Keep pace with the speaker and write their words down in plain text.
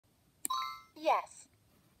Yes.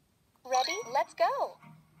 Ready? Let's go.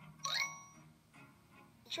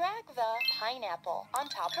 Drag the pineapple on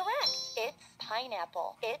top. Correct. It's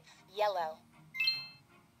pineapple. It's yellow.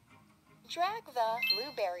 Drag the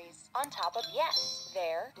blueberries on top of. Yes,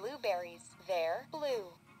 they're blueberries. They're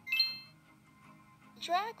blue.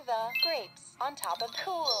 Drag the grapes on top of.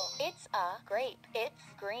 Cool. It's a grape. It's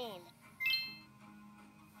green.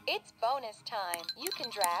 It's bonus time. You can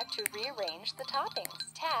drag to rearrange the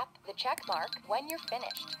toppings. Tap the check mark when you're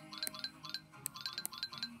finished.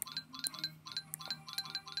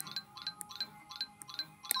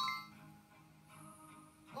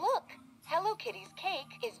 Look, Hello Kitty's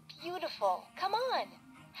cake is beautiful. Come on.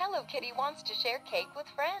 Hello Kitty wants to share cake with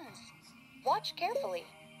friends. Watch carefully.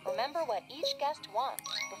 Remember what each guest wants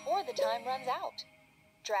before the time runs out.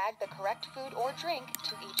 Drag the correct food or drink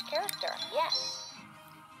to each character. Yes.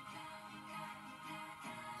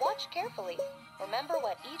 Watch carefully. Remember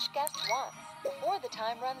what each guest wants before the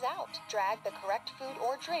time runs out. Drag the correct food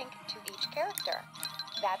or drink to each character.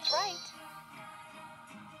 That's right.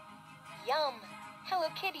 Yum! Hello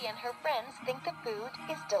Kitty and her friends think the food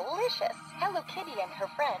is delicious. Hello Kitty and her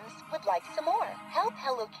friends would like some more. Help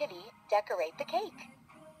Hello Kitty decorate the cake.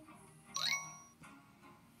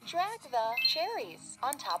 Drag the cherries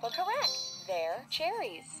on top of. Correct. They're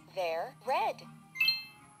cherries. They're red.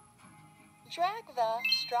 Drag the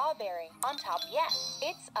strawberry on top. Yes,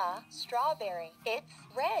 it's a strawberry. It's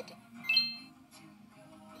red.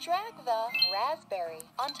 Drag the raspberry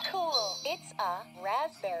on top. Cool. It's a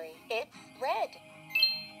raspberry. It's red.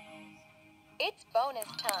 It's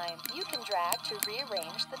bonus time. You can drag to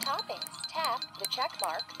rearrange the toppings. Tap the check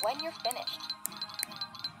mark when you're finished.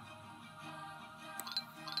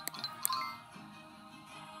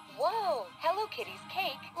 Whoa! Hello Kitty's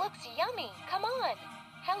cake looks yummy. Come on!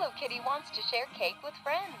 Hello Kitty wants to share cake with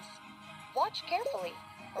friends. Watch carefully.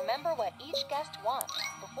 Remember what each guest wants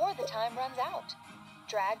before the time runs out.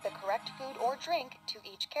 Drag the correct food or drink to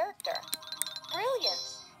each character.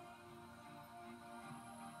 Brilliant!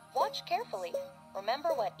 Watch carefully. Remember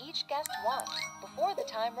what each guest wants before the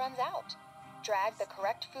time runs out. Drag the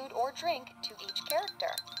correct food or drink to each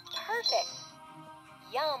character. Perfect!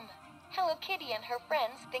 Yum! Hello Kitty and her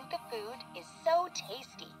friends think the food is so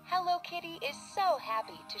tasty. Hello Kitty is so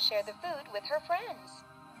happy to share the food with her friends.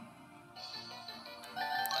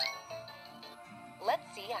 Let's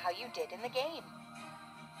see how you did in the game.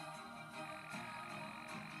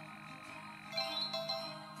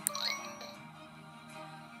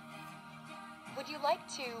 Would you like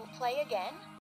to play again?